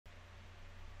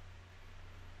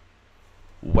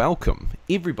welcome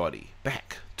everybody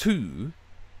back to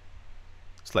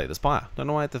Slay the Spire. Don't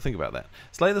know why I had to think about that.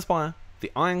 Slay the Spire,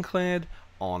 the Ironclad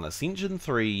on Ascension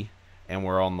 3, and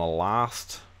we're on the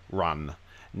last run.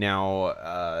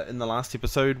 Now, in the last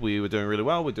episode, we were doing really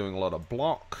well. We're doing a lot of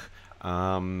block,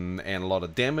 and a lot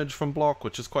of damage from block,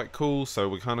 which is quite cool, so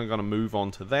we're kind of going to move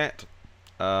on to that.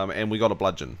 And we got a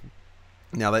bludgeon.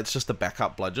 Now, that's just a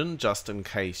backup bludgeon, just in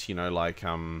case, you know, like,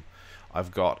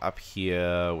 I've got up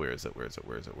here, where is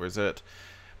it?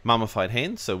 Mummified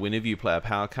Hand. So whenever you play a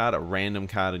power card, a random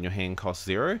card in your hand costs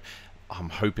 0. I'm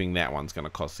hoping that one's going to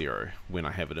cost 0 when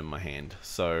I have it in my hand.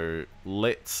 So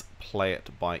let's play it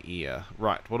by ear.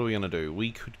 Right, what are we going to do?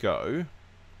 We could go...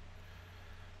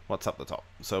 What's up the top?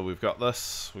 So we've got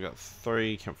this. We've got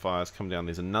 3 campfires come down.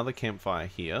 There's another campfire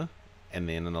here. And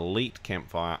then an elite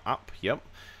campfire up. Yep.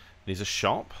 There's a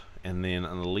shop. And then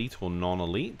an elite or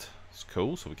non-elite. It's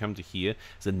cool. So we come to here.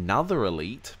 There's another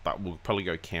elite. But we'll probably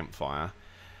go campfire.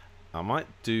 I might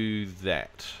do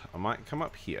that. I might come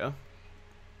up here.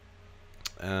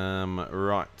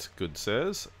 Right, good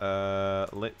sirs.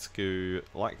 Let's go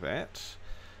like that.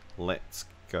 Let's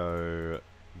go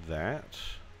that.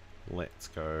 Let's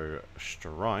go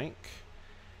strike.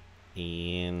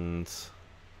 And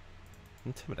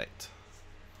intimidate.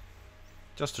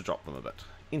 Just to drop them a bit.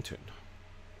 In turn.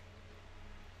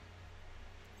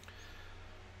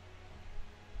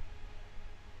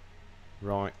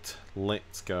 Right,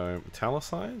 let's go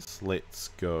metallicize. Let's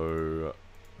go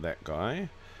that guy.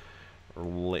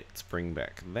 Let's bring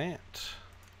back that.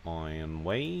 Iron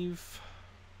wave.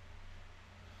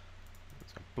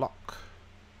 Let's go block.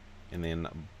 And then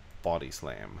body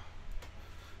slam.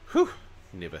 Whew!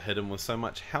 Never hit him with so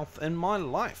much health in my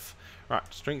life.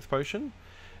 Right, strength potion.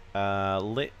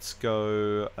 Let's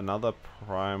go another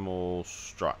primal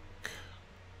strike.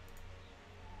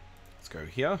 Let's go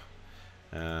here.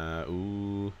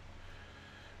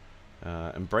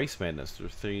 Embrace madness.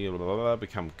 3 blah, blah, blah,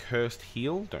 become cursed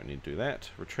heal. Don't need to do that.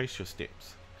 Retrace your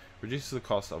steps. Reduces the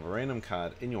cost of a random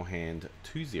card in your hand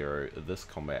to 0 this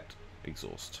combat.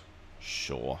 Exhaust.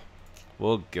 Sure.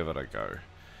 We'll give it a go.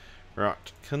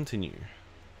 Right, continue.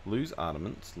 Lose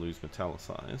armaments, lose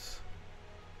metallicize.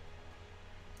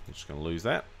 I'm just gonna lose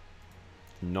that.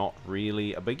 Not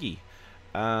really a biggie.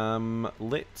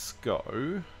 Let's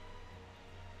go.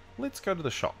 Let's go to the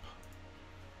shop.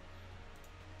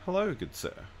 Hello, good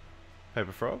sir.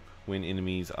 Paper Frog. When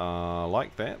enemies are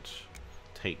like that,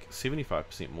 take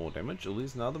 75% more damage. Oh,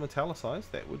 there's another metallicize.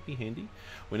 That would be handy.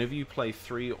 Whenever you play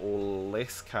 3 or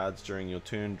less cards during your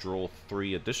turn, draw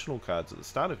 3 additional cards at the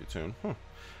start of your turn.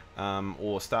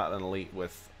 Or start an elite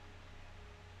with...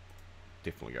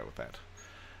 Definitely go with that.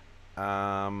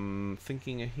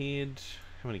 Thinking ahead.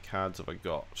 How many cards have I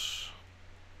got?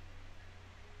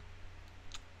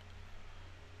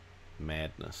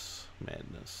 Madness.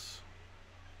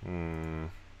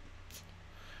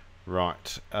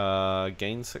 Right.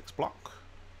 Gain 6 block.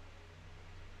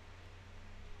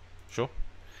 Sure.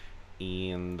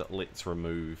 And let's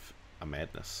remove a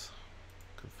madness.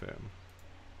 Confirm.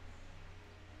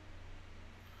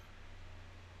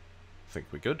 Think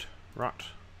we're good. Right.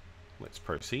 Let's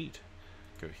proceed.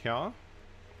 Go here.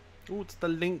 Oh, it's the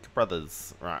Link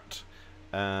brothers. Right.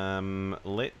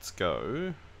 Let's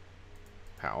go.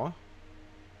 Power.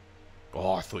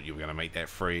 Oh, I thought you were going to make that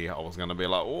free. I was going to be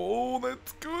like, oh,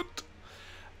 that's good.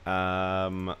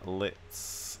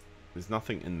 There's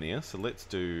nothing in there, so let's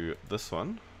do this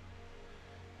one.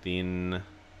 Then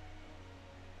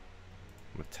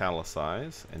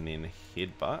metallicize, and then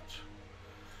headbutt.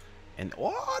 And, oh,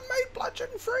 I made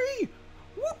bludgeon free.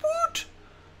 Whoop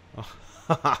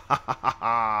whoop.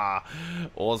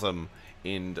 Awesome.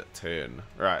 End turn.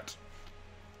 Right.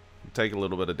 Take a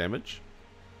little bit of damage.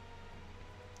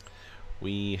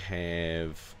 We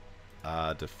have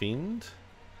defend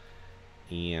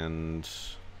and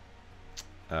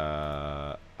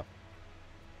a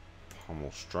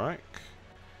pommel strike.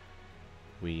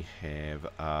 We have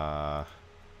a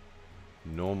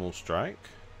normal strike.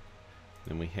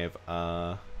 Then we have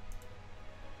a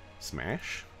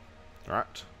smash.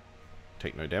 Right.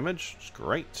 Take no damage. It's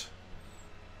great.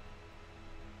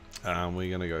 We're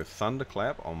going to go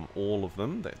thunderclap on all of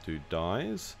them. That dude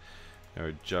dies.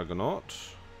 Go Juggernaut,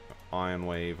 Iron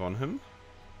Wave on him,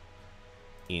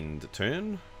 end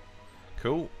turn,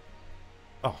 cool,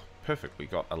 oh perfect, we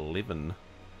got 11,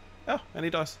 oh and he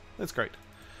dies, that's great.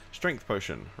 Strength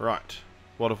Potion, right,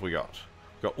 what have we got?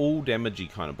 We've got all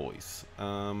damagey kind of boys.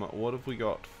 What have we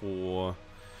got for,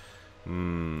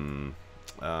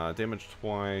 damage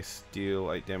twice,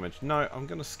 deal 8 damage, no, I'm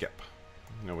going to skip.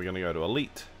 Now we're going to go to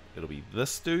Elite, it'll be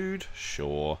this dude,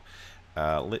 sure.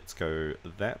 Let's go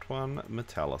that one,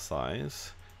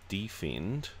 metallicize,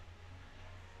 defend,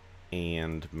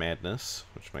 and madness,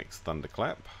 which makes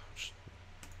thunderclap, which is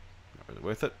not really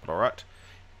worth it, but alright.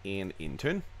 And in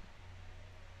turn.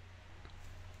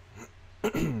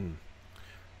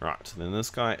 Right, then this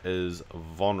guy is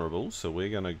vulnerable, so we're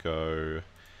going to go...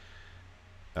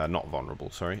 not vulnerable,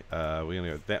 sorry. We're going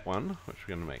to go that one, which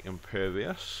we're going to make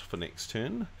impervious for next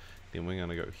turn. Then we're going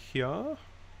to go here.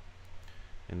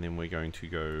 And then we're going to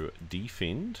go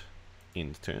defend,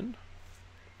 end turn.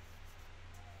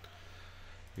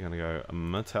 We're going to go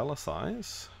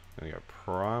metallicize. We're going to go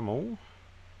primal,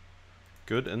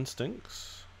 good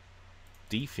instincts,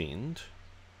 defend,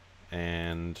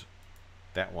 and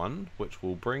that one, which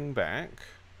will bring back...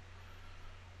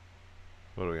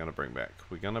 What are we going to bring back?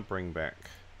 We're going to bring back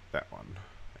that one.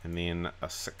 And then a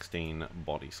 16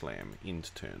 body slam, end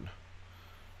turn.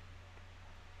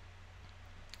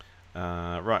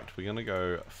 Right, we're going to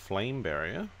go flame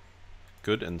barrier,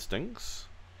 good instincts,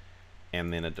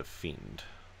 and then a defend.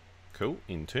 Cool,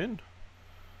 end turn.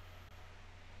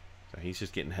 So he's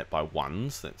just getting hit by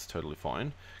ones, that's totally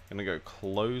fine. Going to go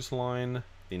clothesline,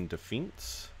 then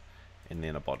defense, and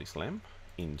then a body slam,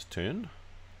 end turn.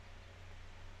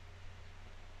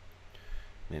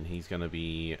 Then he's going to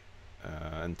be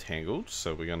entangled,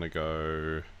 so we're going to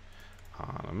go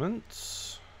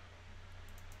ornaments,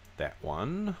 that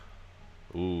one.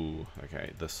 Ooh,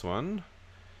 okay, this one.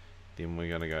 Then we're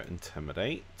going to go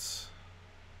intimidate,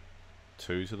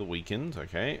 2 to the weakened,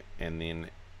 okay, and then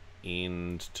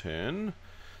end turn.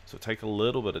 So take a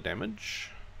little bit of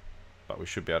damage, but we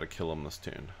should be able to kill him this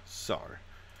turn. So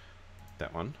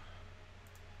that one,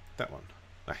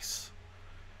 nice.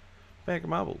 Bag of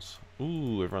marbles.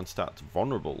 Ooh, everyone starts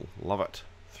vulnerable. Love it.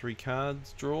 3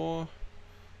 cards, draw.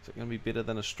 Is it going to be better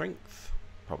than a strength?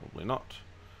 Probably not.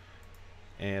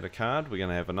 Add a card. We're going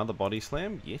to have another body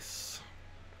slam. Yes.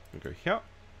 We'll go here.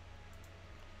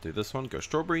 Do this one. Go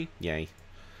strawberry. Yay.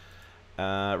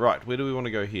 Right, where do we want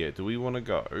to go here? Do we want to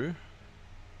go...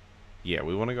 Yeah,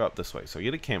 we want to go up this way. So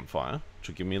get a campfire, which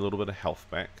will give me a little bit of health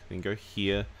back. Then go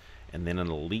here, and then an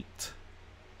elite.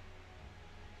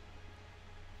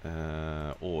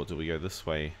 Or do we go this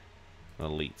way, an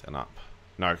elite, and up?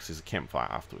 No, because there's a campfire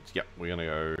afterwards. Yep, we're going to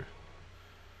go...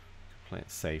 Play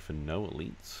it safe and no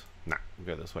elites. Nah, we'll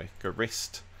go this way. Go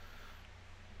rest.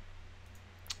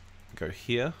 Go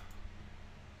here.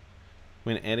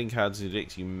 When adding cards to your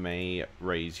decks, you may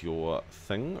raise your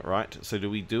thing, right? So do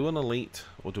we do an elite,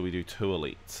 or do we do 2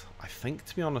 elites? I think,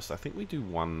 to be honest, I think we do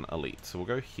 1 elite. So we'll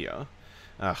go here.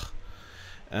 Ugh.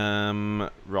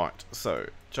 Right, so,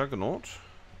 Juggernaut.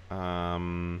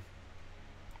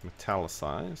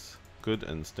 Metallicize. Good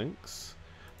instincts.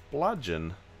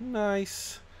 Bludgeon.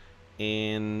 Nice.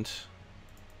 And...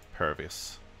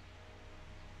 Pervious.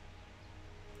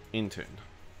 End turn.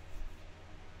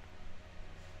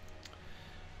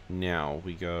 Now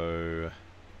we go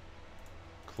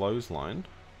clothesline,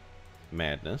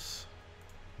 madness,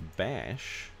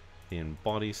 bash, then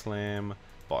body slam,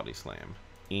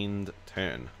 end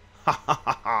turn. Ha ha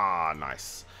ha ha!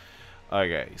 Nice.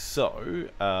 Okay, so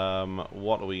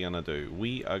what are we gonna do?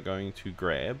 We are going to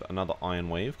grab another iron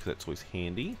wave because that's always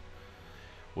handy.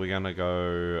 We're gonna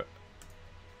go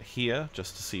here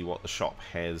just to see what the shop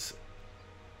has.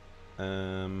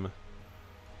 Anything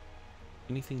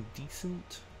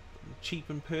decent? Cheap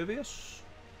and pervious?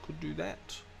 Could do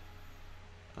that.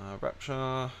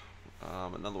 Rapture.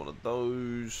 Another one of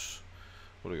those.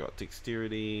 What do we got?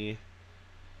 Dexterity.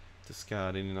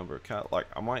 Discard any number of cards. Like,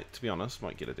 I might, to be honest,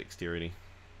 might get a dexterity.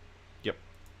 Yep.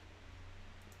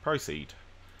 Proceed.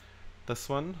 This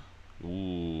one.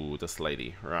 Ooh, this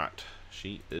lady. Right.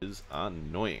 She is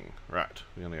annoying. Right.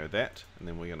 We're going to go that. And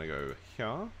then we're going to go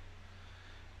here.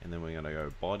 And then we're going to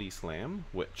go body slam,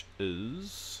 which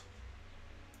is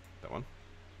that one.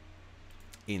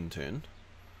 End turn.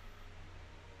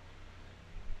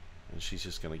 And she's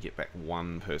just going to get back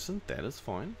 1 person. That is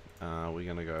fine. We're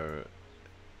going to go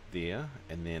there.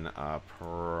 And then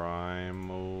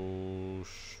primal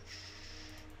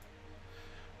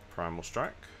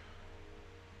strike.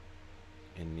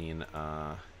 And then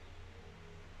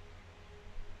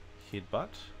headbutt.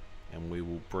 And we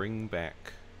will bring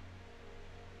back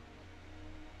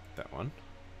that one.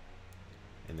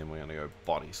 And then we're going to go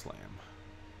body slam.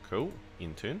 Cool.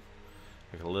 In turn.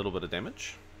 Take a little bit of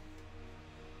damage.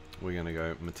 We're going to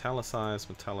go metallicize,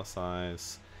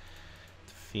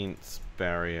 defense,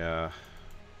 barrier,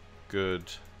 good,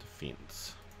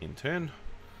 defense. In turn.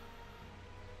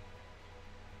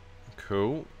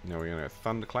 Cool. Now we're going to go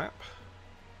thunderclap.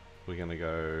 We're going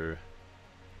to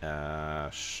go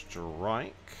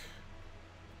strike.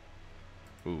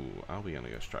 Ooh, are we going to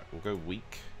go strike? We'll go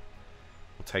weak.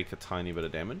 We'll take a tiny bit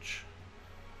of damage.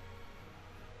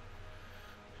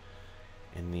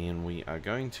 And then we are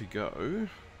going to go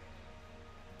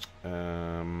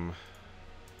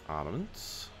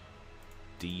Armaments,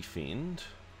 defend,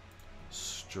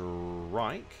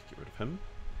 strike, get rid of him,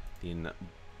 then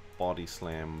body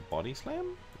slam,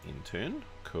 in turn.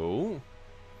 Cool.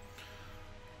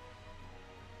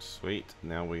 Sweet.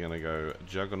 Now we're going to go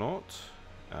Juggernaut,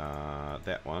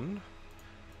 that one,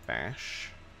 bash,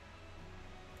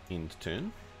 end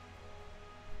turn.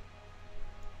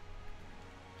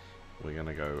 We're going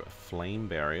to go Flame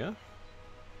Barrier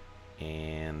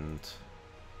and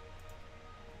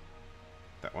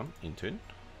that one, in turn.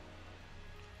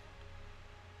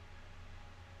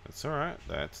 That's alright,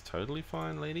 that's totally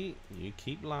fine, lady. You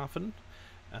keep laughing.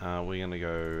 We're going to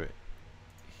go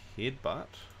Headbutt.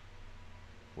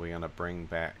 We're going to bring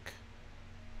back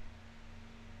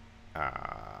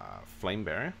Flame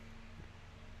Barrier.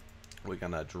 We're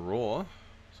going to draw.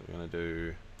 So we're going to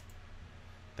do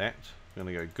that. We're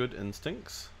going to go Good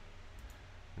Instincts.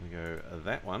 I'm going to go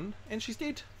that one. And she's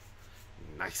dead.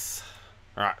 Nice.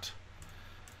 Alright.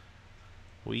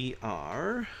 We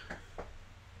are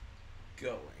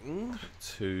going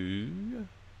to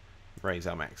raise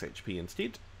our max HP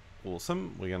instead.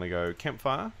 Awesome. We're going to go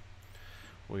Campfire.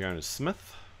 We're going to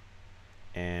Smith.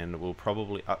 And we'll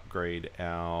probably upgrade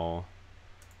one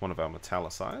of our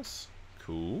Metallicize.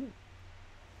 Cool.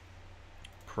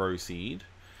 Proceed.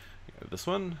 This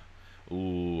one.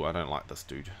 Ooh, I don't like this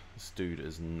dude. This dude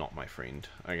is not my friend.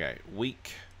 Okay,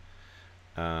 weak.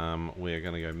 We're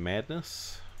going to go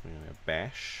Madness. We're going to go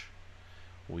Bash.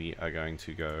 We are going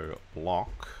to go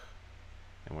Block.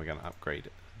 And we're going to upgrade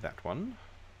that one.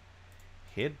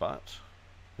 Headbutt.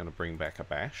 Going to bring back a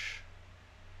Bash.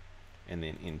 And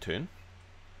then in turn.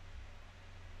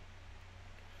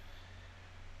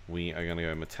 We are going to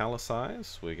go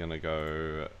Metallicize. We're going to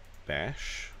go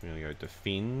Bash. We're going to go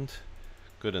Defend.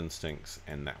 Good Instincts,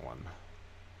 and that one.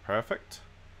 Perfect.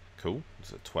 Cool.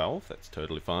 It's at 12. That's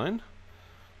totally fine.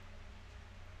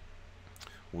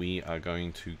 We are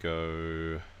going to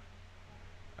go...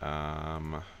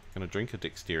 going to drink a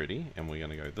Dexterity, and we're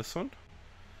going to go this one.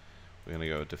 We're going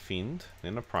to go Defend,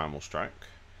 then a Primal Strike,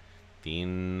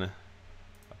 then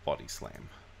a Body Slam.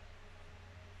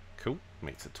 Cool.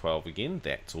 Makes it 12 again.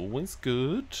 That's always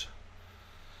good.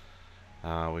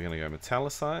 We're going to go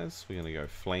Metallicize. We're going to go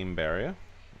Flame Barrier.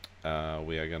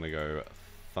 We are going to go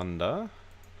Thunder,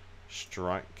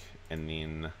 Strike, and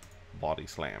then Body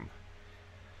Slam.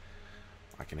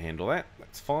 I can handle that.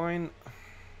 That's fine.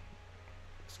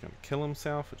 He's going to kill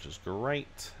himself, which is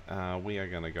great. We are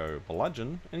going to go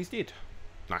Bludgeon, and he's dead.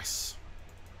 Nice.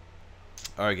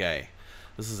 Okay.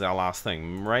 This is our last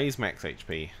thing. Raise max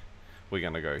HP. We're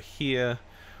going to go here.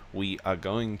 We are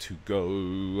going to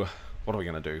go... What are we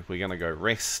going to do? We're going to go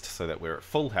rest so that we're at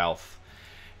full health.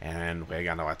 And we're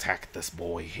going to attack this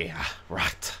boy here.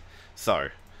 Right. So,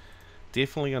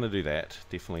 definitely going to do that.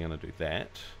 Definitely going to do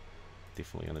that.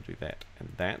 Definitely going to do that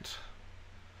and that.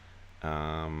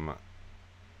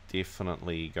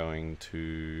 Definitely going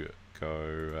to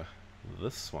go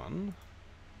this one.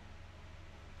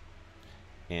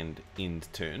 And end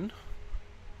turn.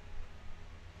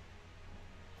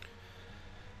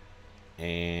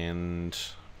 And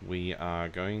we are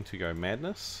going to go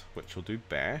Madness, which will do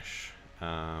Bash.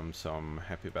 So I'm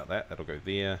happy about that. That'll go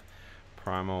there.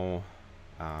 Primal,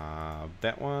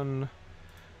 that one,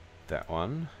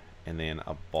 and then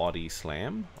a Body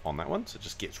Slam on that one. So it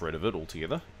just gets rid of it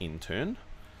altogether in turn.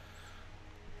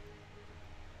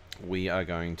 We are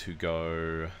going to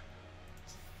go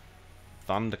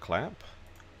Thunderclap,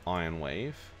 Iron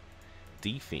Wave,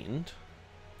 Defend,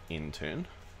 in turn.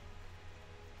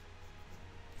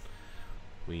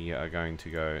 We are going to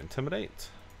go Intimidate,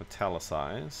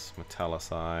 Metallicize,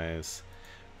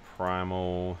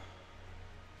 Primal,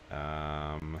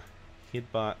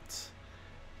 Headbutt,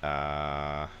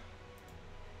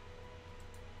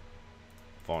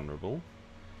 Vulnerable,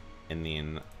 and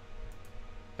then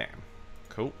bam.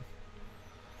 Cool.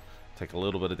 Take a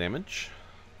little bit of damage.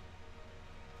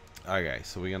 Okay,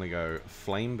 so we're going to go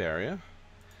Flame Barrier,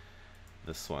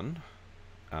 this one,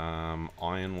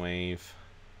 Iron Wave,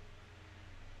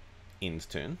 end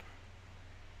turn.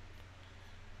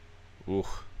 Ooh.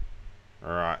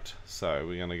 Alright, so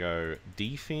we're going to go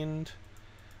Defend,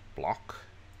 Block,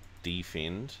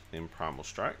 Defend, then Primal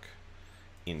Strike,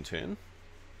 end turn.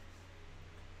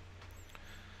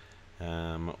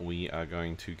 We are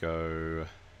going to go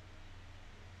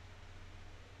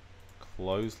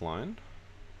Clothesline,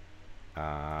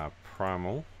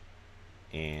 Primal,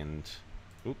 and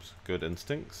oops, Good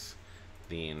Instincts,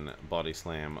 then body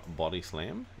slam,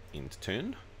 end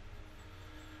turn.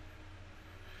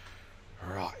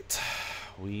 Right,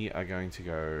 we are going to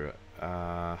go,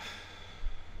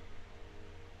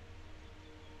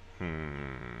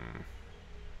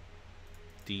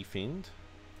 defend,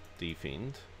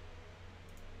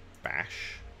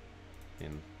 bash,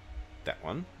 then that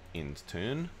one, end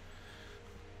turn.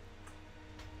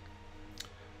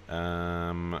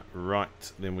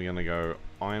 Right, then we're going to go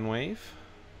Iron Wave,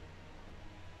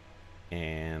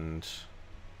 and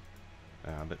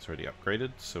that's already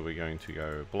upgraded, so we're going to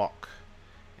go block,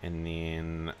 and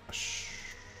then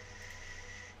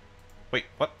wait,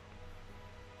 what?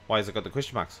 Why has it got the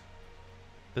question marks?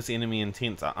 This enemy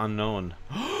intents are unknown.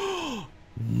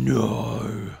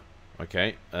 No.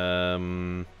 Okay.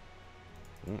 Alright,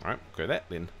 go that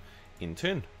then. In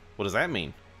turn. What does that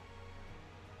mean?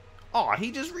 Oh,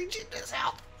 he just reached his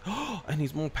health. And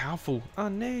he's more powerful. Oh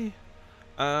no.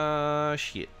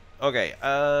 Shit. Okay.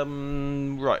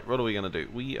 Right. What are we gonna do?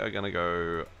 We are gonna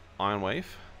go Iron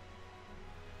Wave,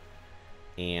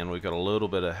 and we've got a little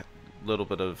bit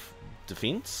of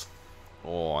defense.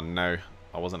 Oh no,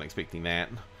 I wasn't expecting that.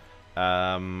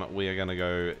 We are gonna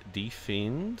go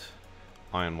defend,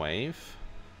 Iron Wave,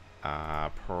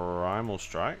 Primal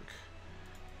Strike,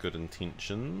 Good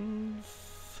Intentions,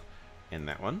 and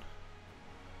that one.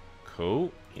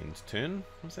 Cool. End turn.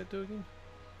 What's that do again?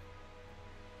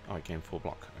 Oh, it came full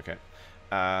block. Okay.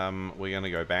 We're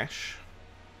gonna go bash.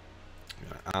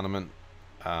 Armament.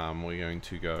 We're going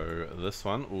to go this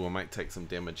one. Oh, I might take some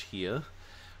damage here.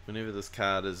 Whenever this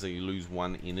card is, you lose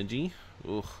 1 energy.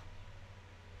 Ugh.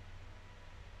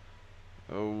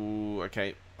 Oh,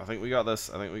 okay. I think we got this.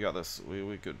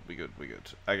 We're good.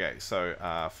 Okay,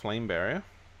 so flame barrier.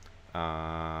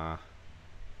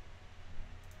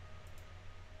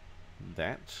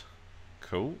 That.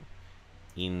 Cool.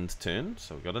 End turn.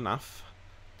 So we got enough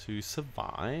to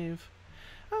survive.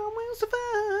 Oh, we'll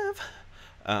survive.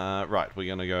 Right, we're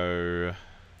gonna go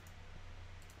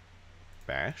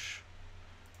bash,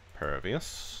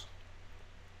 pervious,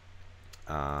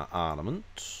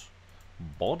 armament,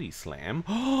 body slam.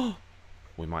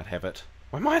 We might have it.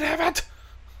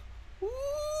 Ooh,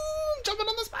 I'm jumping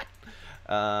on the spot.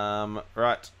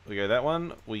 Right, we go that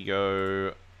one. We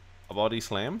go a body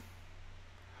slam.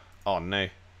 Oh no.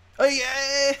 Oh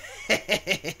yeah!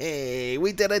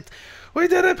 We did it!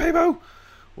 People!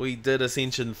 We did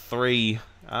Ascension 3.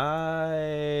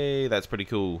 Aye, that's pretty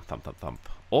cool. Thump, thump, thump.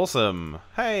 Awesome.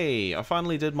 Hey, I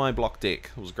finally did my block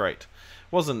deck. It was great.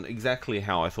 Wasn't exactly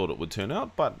how I thought it would turn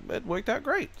out, but it worked out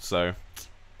great. So,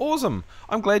 awesome.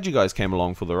 I'm glad you guys came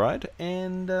along for the ride.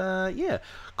 And, yeah,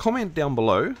 comment down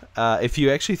below if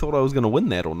you actually thought I was going to win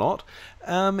that or not.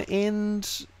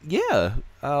 And, yeah,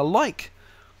 like,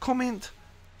 comment,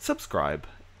 subscribe,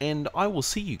 and I will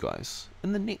see you guys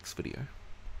in the next video.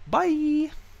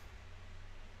 Bye!